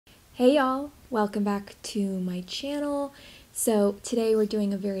Hey y'all, welcome back to my channel. So today we're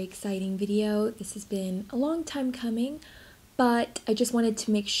doing a very exciting video. This has been a long time coming, but I just wanted to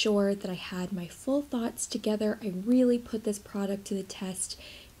make sure that I had my full thoughts together. I really put this product to the test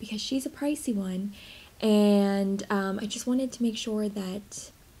because she's a pricey one, and I just wanted to make sure that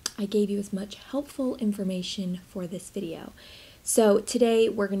I gave you as much helpful information for this video. So today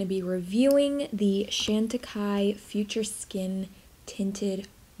we're going to be reviewing the Chantecaille Future Skin Tinted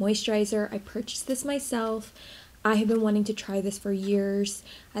Moisturizer. I purchased this myself. I have been wanting to try this for years.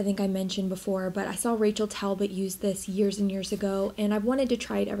 I think I mentioned before, but I saw Rachel Talbot use this years and years ago, and I've wanted to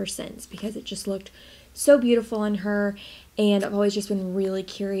try it ever since because it just looked so beautiful on her, and I've always just been really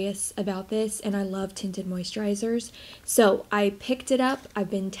curious about this, and I love tinted moisturizers. So I picked it up. I've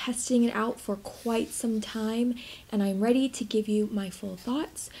been testing it out for quite some time, and I'm ready to give you my full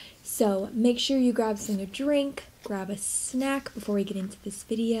thoughts. So make sure you grab something to drink, grab a snack before we get into this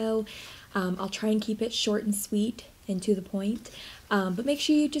video. I'll try and keep it short and sweet and to the point, but make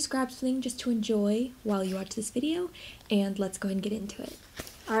sure you just grab something just to enjoy while you watch this video, and let's go ahead and get into it.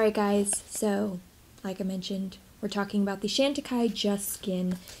 Alright guys, so like I mentioned, we're talking about the Chantecaille Just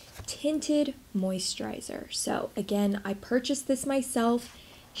Skin Tinted Moisturizer. So again, I purchased this myself.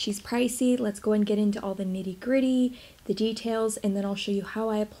 She's pricey. Let's go and get into all the nitty-gritty, the details, and then I'll show you how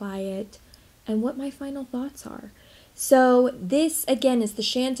I apply it and what my final thoughts are. So this, again, is the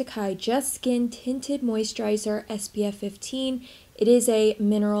Chantecaille Just Skin Tinted Moisturizer SPF 15. It is a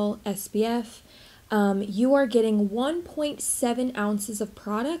mineral SPF. You are getting 1.7 ounces of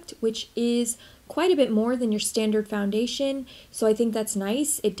product, which is quite a bit more than your standard foundation, so I think that's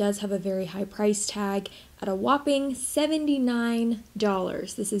nice. It does have a very high price tag at a whopping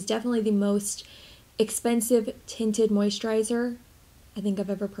 $79. This is definitely the most expensive tinted moisturizer I think I've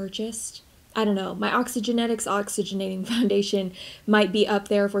ever purchased. I don't know, my Oxygenetics Oxygenating Foundation might be up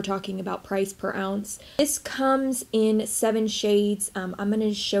there if we're talking about price per ounce. This comes in 7 shades. I'm going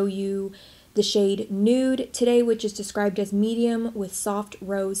to show you the shade Nude today, which is described as medium with soft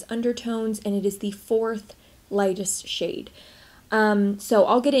rose undertones, and it is the 4th lightest shade. So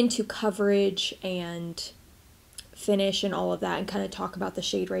I'll get into coverage and finish and all of that and kind of talk about the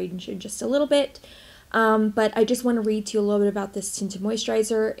shade range in just a little bit. But I just want to read to you a little bit about this tinted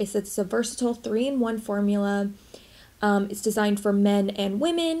moisturizer. It's a versatile 3-in-1 formula. It's designed for men and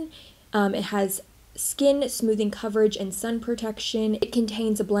women. It has skin smoothing coverage and sun protection. It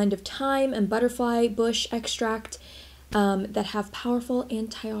contains a blend of thyme and butterfly bush extract that have powerful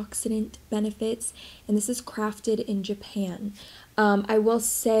antioxidant benefits, and this is crafted in Japan. I will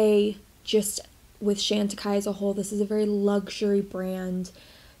say, just with Chantecaille as a whole, this is a very luxury brand.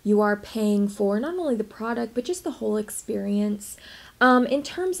 You are paying for not only the product, but just the whole experience. In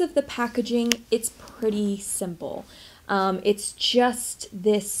terms of the packaging, it's pretty simple. It's just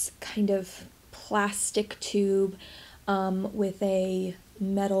this kind of plastic tube with a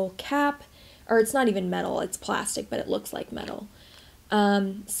metal cap, or it's not even metal, it's plastic, but it looks like metal.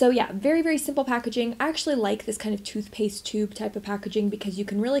 So yeah, very, very simple packaging. I actually like this kind of toothpaste tube type of packaging because you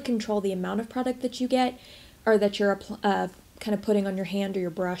can really control the amount of product that you get, or that you're kind of putting on your hand or your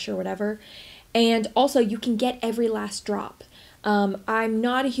brush or whatever. And also you can get every last drop. I'm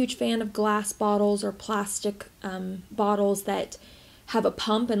not a huge fan of glass bottles or plastic bottles that have a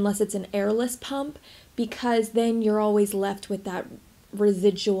pump unless it's an airless pump, because then you're always left with that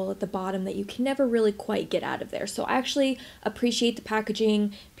residual at the bottom that you can never really quite get out of there. So I actually appreciate the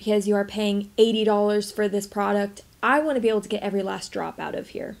packaging because you are paying $80 for this product. I want to be able to get every last drop out of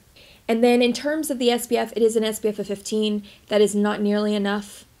here. And then in terms of the SPF, it is an SPF of 15. That is not nearly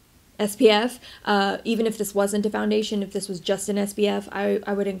enough SPF. Even if this wasn't a foundation, if this was just an SPF,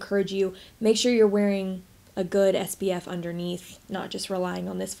 I would encourage you, make sure you're wearing a good SPF underneath, not just relying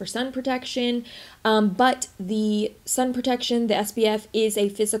on this for sun protection. But the sun protection, the SPF, is a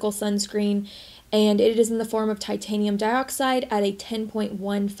physical sunscreen, and it is in the form of titanium dioxide at a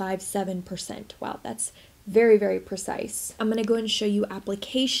 10.157%. Wow, that's very, very precise. I'm going to go and show you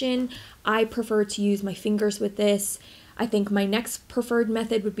application. I prefer to use my fingers with this. I think my next preferred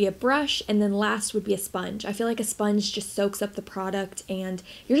method would be a brush, and then last would be a sponge. I feel like a sponge just soaks up the product and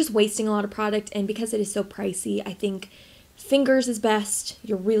you're just wasting a lot of product, and because it is so pricey, I think fingers is best.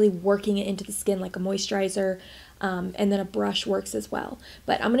 You're really working it into the skin like a moisturizer, and then a brush works as well.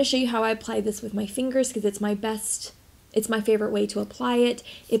 But I'm going to show you how I apply this with my fingers because it's my favorite way to apply it.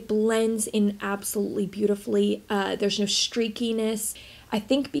 It blends in absolutely beautifully. There's no streakiness. I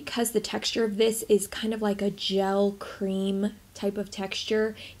think because the texture of this is kind of like a gel cream type of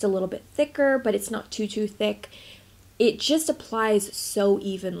texture, it's a little bit thicker, but it's not too thick. it just applies so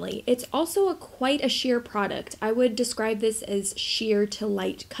evenly. It's also quite a sheer product. I would describe this as sheer to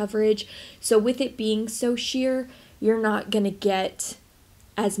light coverage. So with it being so sheer, you're not going to get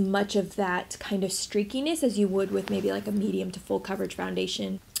as much of that kind of streakiness as you would with maybe like a medium to full coverage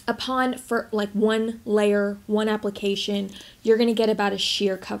foundation. Upon for like one layer, one application, you're going to get about a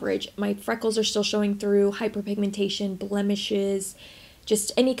sheer coverage. My freckles are still showing through, hyperpigmentation, blemishes,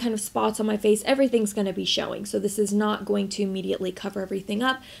 just any kind of spots on my face, everything's going to be showing. So this is not going to immediately cover everything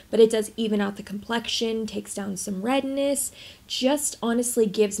up, but it does even out the complexion, takes down some redness, just honestly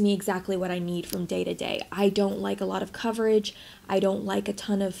gives me exactly what I need from day to day. I don't like a lot of coverage. I don't like a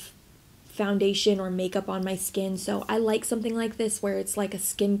ton of foundation or makeup on my skin, so I like something like this where it's like a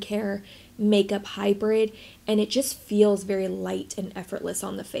skincare makeup hybrid, and it just feels very light and effortless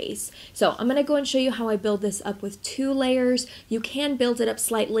on the face. So I'm gonna go and show you how I build this up with 2 layers. You can build it up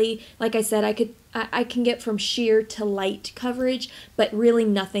slightly. Like I said, I can get from sheer to light coverage, but really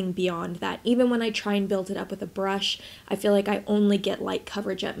nothing beyond that. Even when I try and build it up with a brush, I feel like I only get light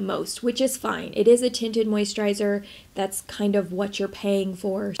coverage at most, which is fine. It is a tinted moisturizer. That's kind of what you're paying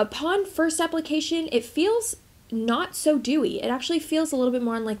for. Upon first application, it feels not so dewy. It actually feels a little bit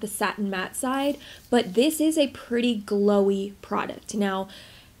more on like the satin matte side, but this is a pretty glowy product. Now,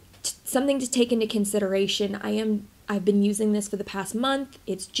 something to take into consideration, I've been using this for the past month.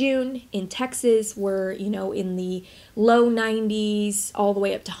 It's June. In Texas, we're, you know, in the low 90s all the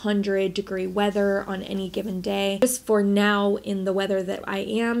way up to 100-degree weather on any given day. Just for now, in the weather that I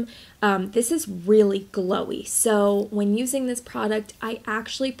am, this is really glowy. So when using this product, I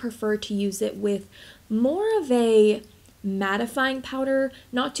actually prefer to use it with more of a mattifying powder,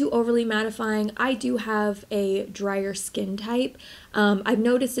 not too overly mattifying. I do have a drier skin type. I've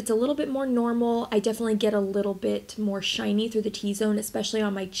noticed it's a little bit more normal. I definitely get a little bit more shiny through the T-zone, especially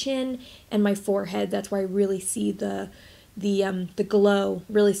on my chin and my forehead. That's where I really see the glow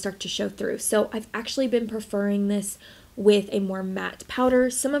really start to show through. So I've actually been preferring this with a more matte powder.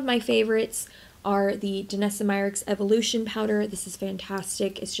 Some of my favorites are the Danessa Myricks Evolution powder. This is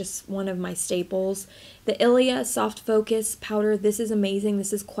fantastic. It's just one of my staples. The Ilia Soft Focus powder, this is amazing.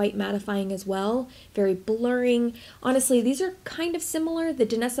 This is quite mattifying as well. Very blurring. Honestly, these are kind of similar. The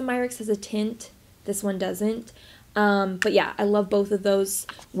Danessa Myricks has a tint. This one doesn't. But yeah, I love both of those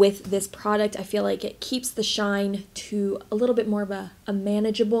with this product. I feel like it keeps the shine to a little bit more of a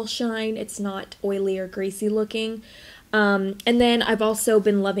manageable shine. It's not oily or greasy looking. And then I've also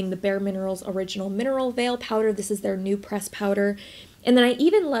been loving the bareminerals Original Mineral Veil powder. This is their new press powder. And then I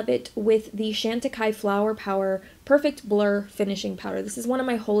even love it with the Chantecaille Flower Power Perfect Blur Finishing Powder. This is one of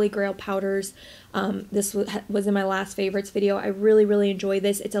my holy grail powders. This was in my last favorites video. I really, really enjoy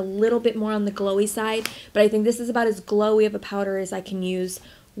this. It's a little bit more on the glowy side, but I think this is about as glowy of a powder as I can use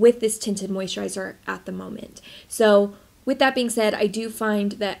with this tinted moisturizer at the moment. So with that being said, I do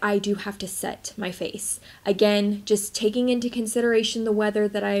find that I do have to set my face. Again, just taking into consideration the weather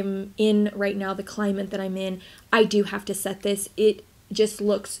that I'm in right now, the climate that I'm in, I do have to set this. It just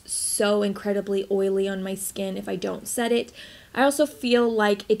looks so incredibly oily on my skin if I don't set it. I also feel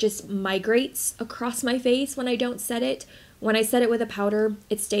like it just migrates across my face when I don't set it. When I set it with a powder,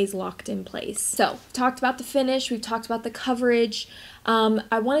 it stays locked in place. So, talked about the finish, we've talked about the coverage.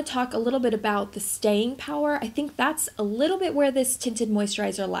 I want to talk a little bit about the staying power. I think that's a little bit where this tinted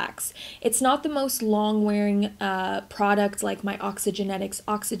moisturizer lacks. It's not the most long-wearing product like my Oxygenetics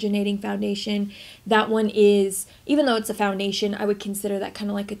Oxygenating Foundation. That one is, even though it's a foundation, I would consider that kind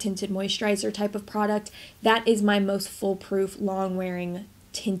of like a tinted moisturizer type of product. That is my most foolproof, long-wearing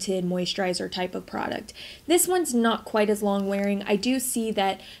tinted moisturizer type of product. This one's not quite as long wearing. I do see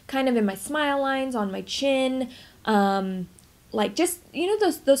that kind of in my smile lines, on my chin, like just, you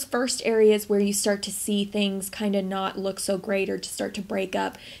know, those first areas where you start to see things kind of not look so great or to start to break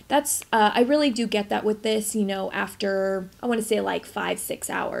up. That's, I really do get that with this, you know, after, I want to say like 5-6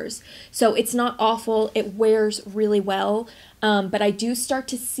 hours. So it's not awful. It wears really well, but I do start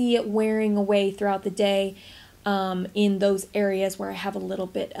to see it wearing away throughout the day. In those areas where I have a little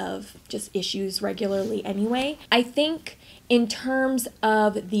bit of just issues regularly anyway. I think in terms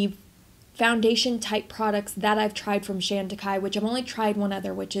of the foundation type products that I've tried from Chantecaille, which I've only tried one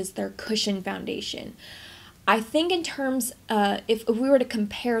other, which is their cushion foundation. I think in terms, if we were to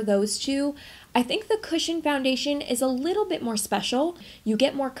compare those two, I think the cushion foundation is a little bit more special. You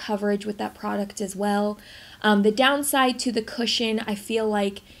get more coverage with that product as well. The downside to the cushion, I feel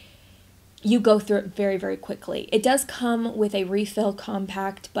like you go through it very, very quickly. It does come with a refill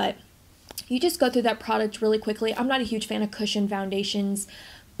compact, but you just go through that product really quickly. I'm not a huge fan of cushion foundations,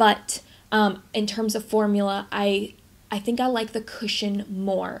 but in terms of formula, I think I like the cushion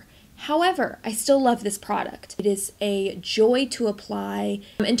more. However, I still love this product. It is a joy to apply.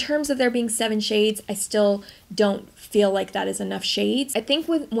 In terms of there being 7 shades, I still don't feel like that is enough shades. I think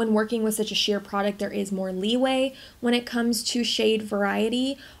when working with such a sheer product, there is more leeway when it comes to shade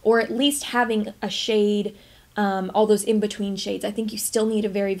variety, or at least having a shade, all those in-between shades. I think you still need a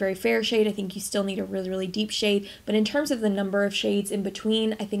very, very fair shade. I think you still need a really, really deep shade. But in terms of the number of shades in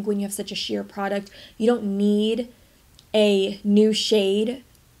between, I think when you have such a sheer product, you don't need a new shade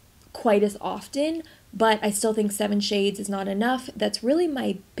quite as often, but I still think 7 shades is not enough. That's really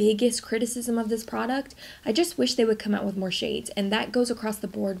my biggest criticism of this product. I just wish they would come out with more shades, and that goes across the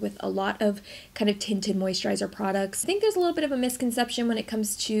board with a lot of kind of tinted moisturizer products. I think there's a little bit of a misconception when it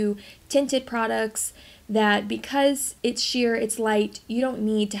comes to tinted products that because it's sheer, it's light, you don't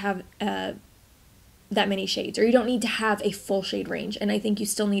need to have that many shades, or you don't need to have a full shade range. And I think you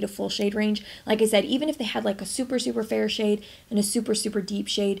still need a full shade range. Like I said, even if they had like a super, super fair shade and a super, super deep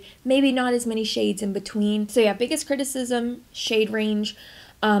shade, maybe not as many shades in between. So yeah, biggest criticism, shade range.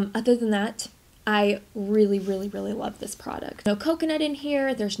 Other than that, I really, really, really love this product. No coconut in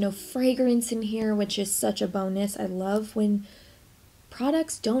here. There's no fragrance in here, which is such a bonus. I love when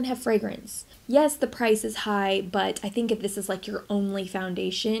products don't have fragrance. Yes, the price is high, but I think if this is like your only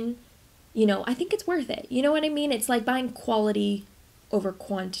foundation, you know, I think it's worth it. You know what I mean? It's like buying quality over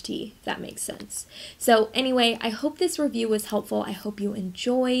quantity, if that makes sense. So anyway, I hope this review was helpful. I hope you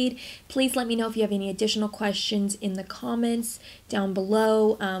enjoyed. Please let me know if you have any additional questions in the comments down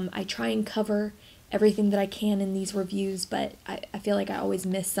below. I try and cover everything that I can in these reviews, but I feel like I always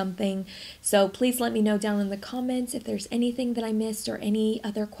miss something. So please let me know down in the comments if there's anything that I missed or any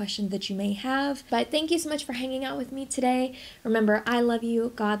other questions that you may have. But thank you so much for hanging out with me today. Remember, I love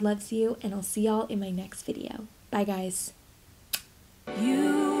you, God loves you, and I'll see y'all in my next video. Bye, guys.